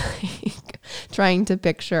would be like trying to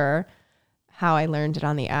picture how I learned it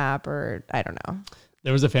on the app, or I don't know.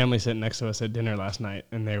 There was a family sitting next to us at dinner last night,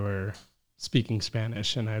 and they were speaking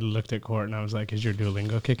Spanish. And I looked at Court, and I was like, "Is your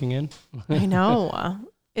Duolingo kicking in?" I know.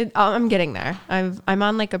 I'm getting there. I'm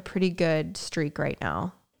on like a pretty good streak right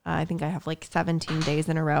now. I think I have like 17 days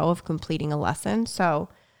in a row of completing a lesson. So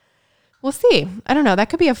we'll see. I don't know. That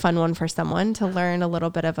could be a fun one for someone to learn a little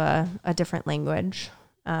bit of a different language.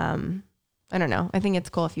 I don't know. I think it's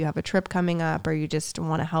cool if you have a trip coming up or you just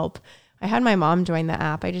want to help. I had my mom join the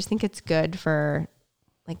app. I just think it's good for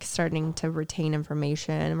like starting to retain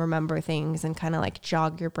information and remember things and kind of like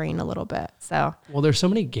jog your brain a little bit. So, Well, there's so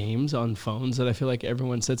many games on phones that I feel like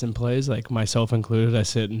everyone sits and plays, like myself included. I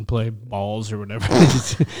sit and play balls or whatever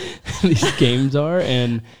these games are.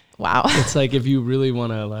 And wow. it's like, if you really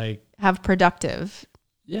want to like, Have productive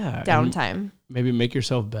yeah, downtime. maybe make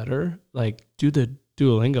yourself better, like do the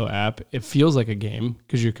Duolingo app. It feels like a game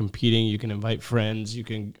because you're competing. You can invite friends. You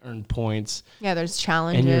can earn points. Yeah, there's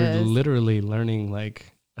challenges. And you're literally learning like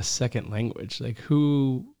a second language. Like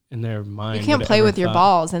who in their mind You can't would play ever with your thought-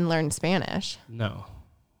 balls and learn Spanish. No.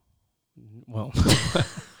 Well.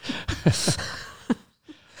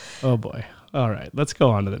 Oh boy. All right. Let's go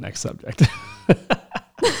on to the next subject.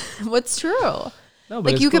 What's true? No, but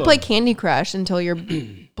Like it's you could cool. play Candy Crush until you're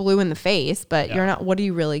blue in the face, but Yeah. you're not. What are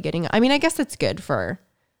you really getting? I mean, I guess it's good for,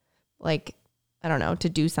 like, I don't know, to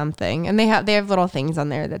do something. And they have little things on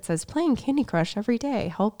there that says playing Candy Crush every day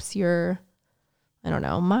helps your, I don't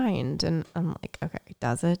know, mind. And I'm like, okay,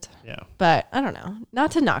 does it? Yeah. But I don't know.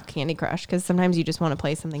 Not to knock Candy Crush, because sometimes you just want to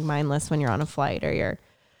play something mindless when you're on a flight or you're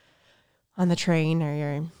on the train or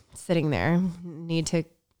you're sitting there. Need to,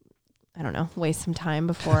 I don't know, waste some time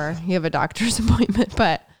before you have a doctor's appointment.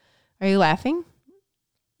 But are you laughing?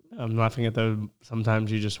 I'm laughing at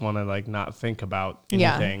sometimes you just want to like not think about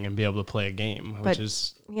Yeah. anything and be able to play a game, which But,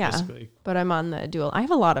 is yeah. basically, But I'm on the dual. I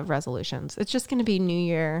have a lot of resolutions. It's just going to be New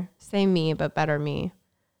Year, same me, but better me,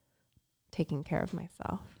 taking care of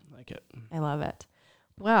myself. like it. I love it.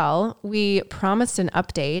 Well, we promised an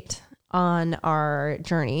update on our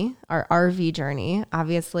journey, our RV journey.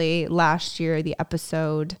 Obviously, last year, the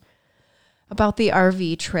episode about the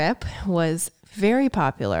RV trip was very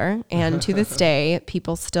popular. And to this day,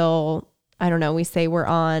 people still, I don't know, we say we're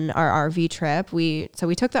on our RV trip. So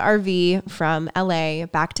we took the RV from LA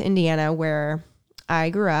back to Indiana, where I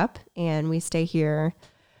grew up, and we stay here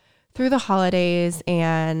through the holidays.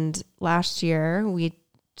 And last year we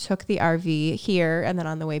took the RV here, and then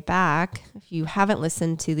on the way back, if you haven't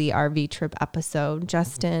listened to the RV trip episode,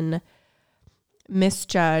 Justin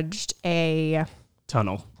misjudged a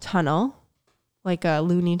tunnel, like a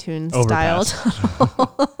Looney Tunes style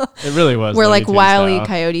tunnel. It really was. Where like Wile E. style.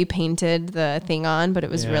 Coyote painted the thing on, but it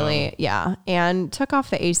was really, and took off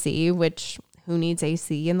the AC, which who needs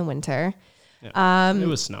AC in the winter? Yeah. It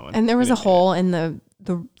was snowing. And there was a hole in the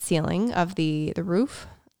ceiling of the roof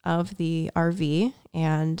of the RV,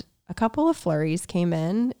 and a couple of flurries came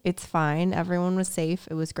in. It's fine. Everyone was safe.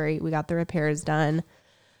 It was great. We got the repairs done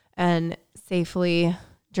and safely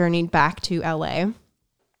journeyed back to LA.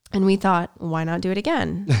 And we thought, why not do it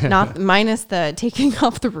again? Not minus the taking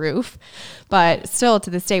off the roof, but still to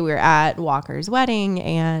this day, we were at Walker's wedding,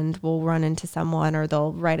 and we'll run into someone, or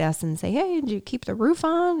they'll write us and say, "Hey, did you keep the roof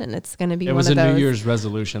on?" And it's going to be one of those. It was a New Year's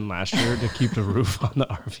resolution last year to keep the roof on the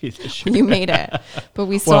RV this year. You made it, but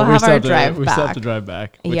we still have our drive back. We still have to drive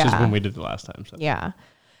back, which is when we did the last time. So. Yeah.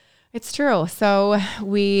 It's true. So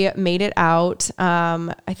we made it out.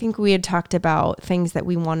 I think we had talked about things that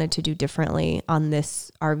we wanted to do differently on this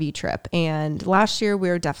RV trip. And last year we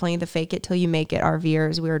were definitely the fake it till you make it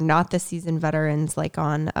RVers. We were not the seasoned veterans like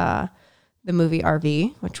on the movie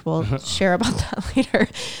RV, which we'll share about that later.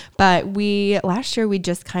 But last year we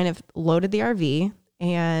just kind of loaded the RV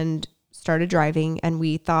and started driving. And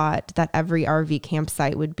we thought that every RV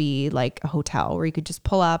campsite would be like a hotel where you could just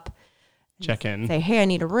pull up, check in, say, hey, I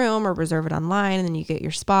need a room, or reserve it online. And then you get your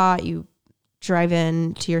spot, you drive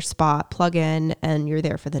in to your spot, plug in, and you're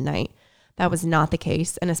there for the night. That was not the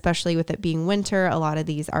case. And especially with it being winter, a lot of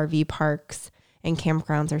these RV parks and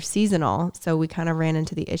campgrounds are seasonal. So we kind of ran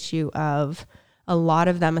into the issue of a lot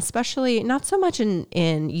of them, especially not so much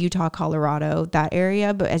in Utah, Colorado, that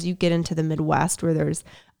area, but as you get into the Midwest, where there's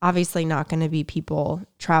obviously not going to be people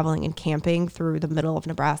traveling and camping through the middle of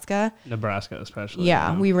Nebraska especially.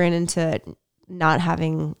 Yeah, we ran into not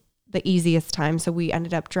having the easiest time. So we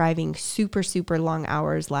ended up driving super, super long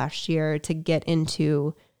hours last year to get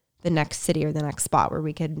into the next city or the next spot where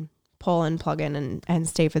we could pull and plug in and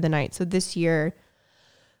stay for the night. So this year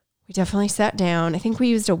we definitely sat down. I think we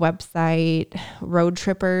used a website, Road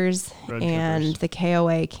Trippers, and the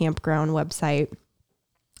KOA campground website,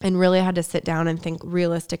 and really had to sit down and think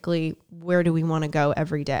realistically, where do we want to go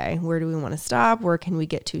every day? Where do we want to stop? Where can we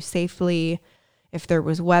get to safely? If there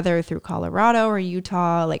was weather through Colorado or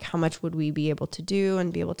Utah, like how much would we be able to do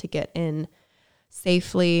and be able to get in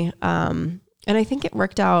safely? And I think it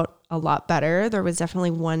worked out a lot better. There was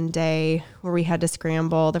definitely one day where we had to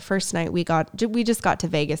scramble. The first night we just got to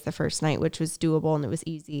Vegas the first night, which was doable and it was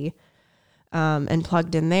easy. And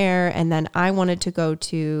plugged in there. And then I wanted to go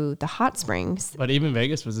to the hot springs. But even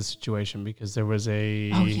Vegas was a situation because there was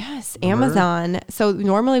a... Oh, yes. Amazon. So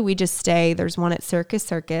normally we just stay. There's one at Circus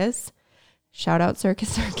Circus. Shout out Circus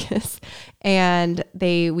Circus. And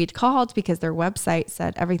we'd called because their website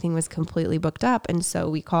said everything was completely booked up. And so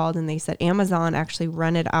we called and they said Amazon actually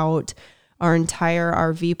rented out our entire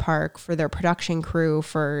RV park for their production crew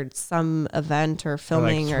for some event or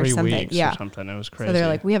filming or something. Yeah. Or something. It was crazy. So they're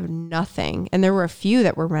like, we have nothing. And there were a few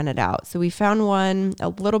that were rented out. So we found one a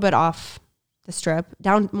little bit off the strip,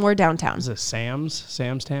 more downtown. Is it Sam's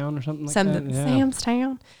Town or something like that? Yeah. Sam's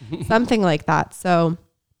Town, something like that. So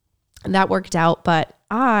that worked out. But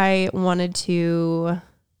I wanted to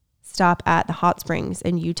stop at the hot springs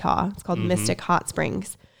in Utah. It's called Mystic Hot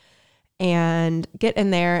Springs. And get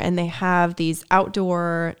in there, and they have these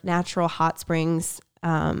outdoor natural hot springs.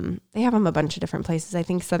 They have them a bunch of different places. I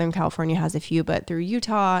think Southern California has a few, but through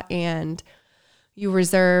Utah, and you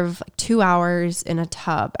reserve like 2 hours in a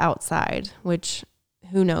tub outside, which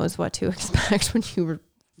who knows what to expect when you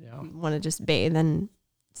want to just bathe in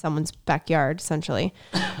someone's backyard, essentially.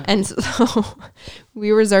 And so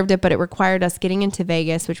we reserved it, but it required us getting into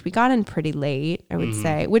Vegas, which we got in pretty late, I would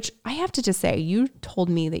say, which I have to just say, you told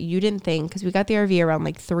me that you didn't think, because we got the RV around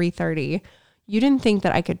like 3:30, you didn't think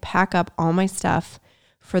that I could pack up all my stuff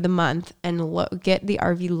for the month and get the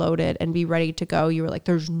RV loaded and be ready to go. You were like,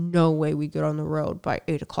 there's no way we get on the road by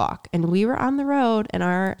 8:00. And we were on the road, and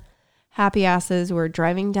our happy asses were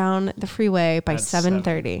driving down the freeway by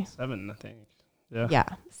 7:30. 7, I think. Yeah. Yeah.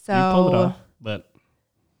 So you pulled it off, but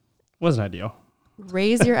wasn't ideal.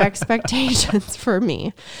 Raise your expectations for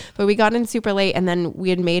me. But we got in super late, and then we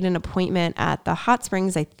had made an appointment at the hot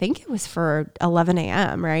springs. I think it was for 11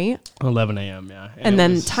 a.m., right? 11 a.m., yeah. And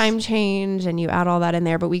then time change, and you add all that in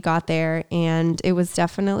there. But we got there, and it was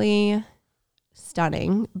definitely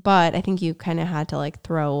stunning. But I think you kind of had to like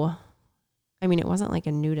throw... I mean, it wasn't like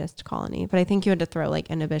a nudist colony, but I think you had to throw like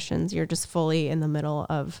inhibitions. You're just fully in the middle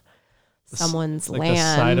of someone's like land,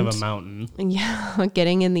 the side of a mountain. Yeah,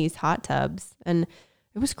 getting in these hot tubs. And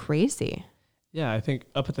It was crazy. Yeah, I think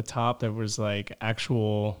up at the top there was like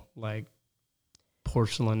actual like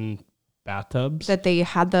porcelain bathtubs. That they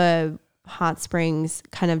had the hot springs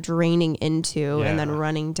kind of draining into and then Yeah.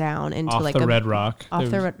 running down into off like the a Red Rock. off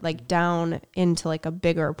There the was- like down into like a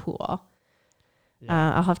bigger pool.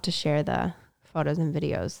 yeah. I'll have to share the photos and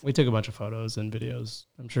videos. We took a bunch of photos and videos.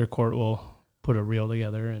 I'm sure Court will put a reel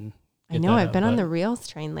together and I get know that I've up, been on but the Reels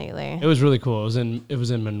train lately. It was really cool. It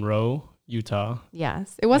was in Monroe, Utah.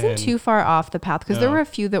 Yes. It wasn't And- too far off the path because there No. were a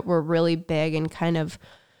few that were really big and kind of,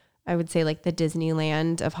 I would say like the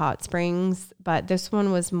Disneyland of hot springs, but this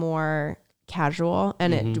one was more casual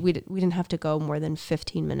and we didn't have to go more than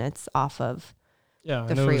 15 minutes off of. Yeah, The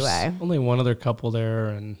and there was freeway. only one other couple there,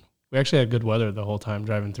 and we actually had good weather the whole time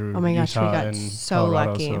driving through. Oh my gosh, we Utah got and so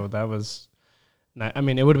Colorado, lucky. So that was, I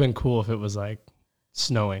mean, it would have been cool if it was like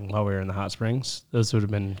snowing while we were in the hot springs. Those would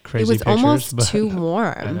have been crazy. It was pictures, almost but too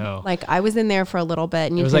warm. I know. Like I was in there for a little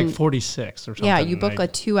bit and It you was can, like 46 or something. yeah, you book like,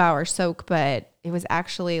 a 2-hour soak, but it was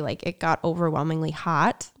actually like it got overwhelmingly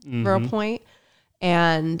hot for a point.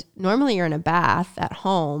 And normally you're in a bath at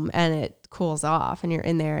home and it cools off and you're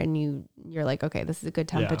in there and you're like, okay, this is a good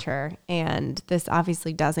temperature. And this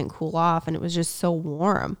obviously doesn't cool off and it was just so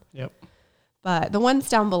warm. Yep. But the ones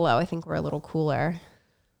down below I think were a little cooler.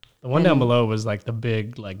 The one down below was like the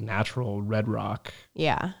big, like natural Red Rock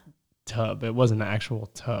Yeah. tub. It wasn't an actual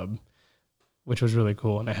tub, which was really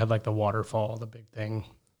cool. And it had like the waterfall, the big thing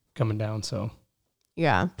coming down. So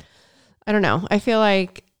Yeah. I don't know. I feel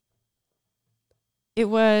like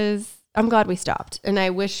I'm glad we stopped. And I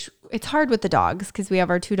wish it's hard with the dogs because we have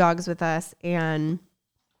our 2 dogs with us. And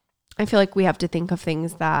I feel like we have to think of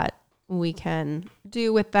things that we can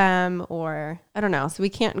do with them or I don't know. So we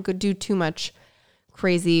can't go do too much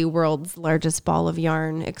crazy world's largest ball of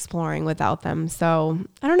yarn exploring without them. So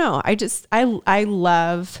I don't know. I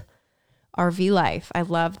love RV life. I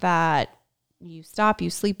love that you stop, you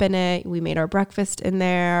sleep in it. We made our breakfast in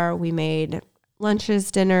there. We made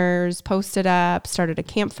lunches, dinners, posted up, started a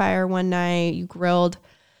campfire one night. You grilled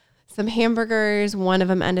some hamburgers. One of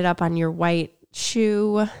them ended up on your white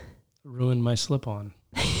shoe. ruined my slip on.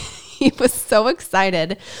 He was so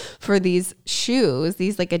excited for these shoes,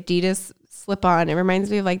 these like Adidas slip on. It reminds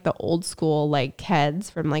me of like the old school like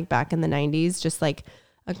Keds from like back in the 90s, just like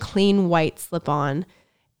a clean white slip on.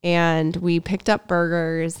 And we picked up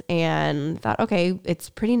burgers and thought, okay, it's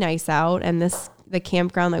pretty nice out. And the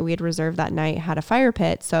campground that we had reserved that night had a fire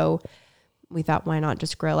pit. So we thought, why not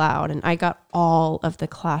just grill out? And I got all of the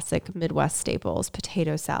classic Midwest staples,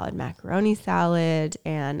 potato salad, macaroni salad,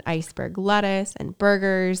 and iceberg lettuce and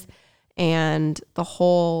burgers and the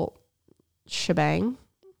whole shebang.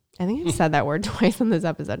 I think I've said that word twice on this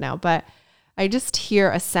episode now, but I just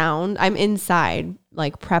hear a sound. I'm inside,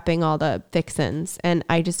 like prepping all the fixins, and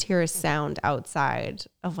I just hear a sound outside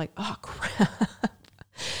of like, oh crap.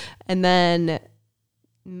 And then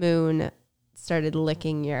Moon started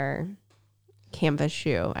licking your canvas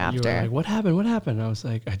shoe after. You were like, what happened? What happened? I was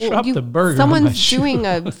like, I dropped the burger. Someone's on my shoe. doing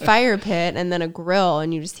a fire pit and then a grill,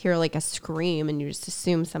 and you just hear like a scream, and you just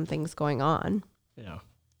assume something's going on. Yeah,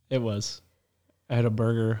 it was. I had a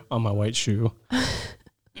burger on my white shoe.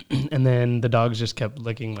 And then the dogs just kept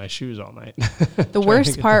licking my shoes all night. The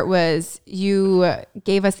worst part was you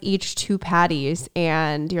gave us each 2 patties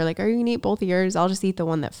and you're like, are you going to eat both of yours? I'll just eat the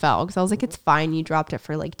one that fell. Because I was like, it's fine. You dropped it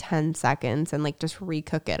for like 10 seconds and like just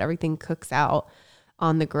recook it. Everything cooks out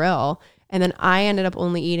on the grill. And then I ended up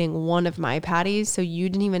only eating one of my patties. So you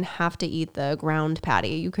didn't even have to eat the ground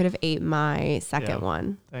patty. You could have ate my second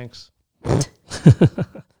one. Thanks.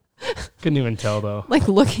 Couldn't even tell though. Like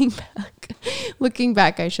looking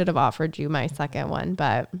back, I should have offered you my second one,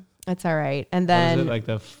 but it's all right. And What then is it, like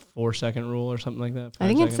the 4-second rule or something like that? I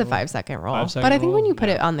think it's the 5-second 5-second roll. 5-second But I think when roll? you put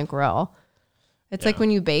Yeah. it on the grill, it's like Yeah.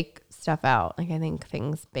 when you bake stuff out. Like I think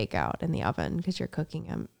things bake out in the oven because you're cooking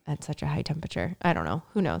them at such a high temperature. I don't know.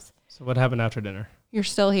 Who knows? So what happened after dinner? You're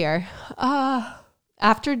still here.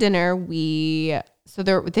 After dinner,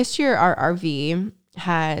 this year our RV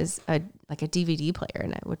has a DVD player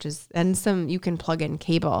in it, and you can plug in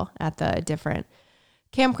cable at the different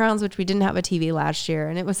campgrounds, which we didn't have a TV last year,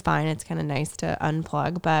 and it was fine. It's kind of nice to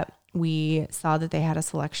unplug, but we saw that they had a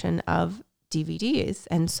selection of DVDs,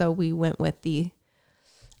 and so we went with the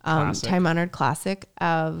time-honored classic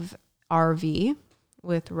of RV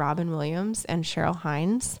with Robin Williams and Cheryl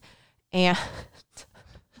Hines, and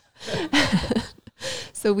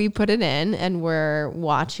so we put it in and we're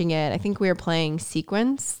watching it. I think we were playing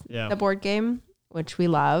Sequence, the board game, which we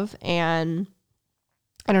love. And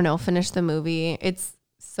I don't know, finish the movie. It's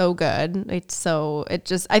so good.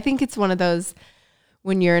 I think it's one of those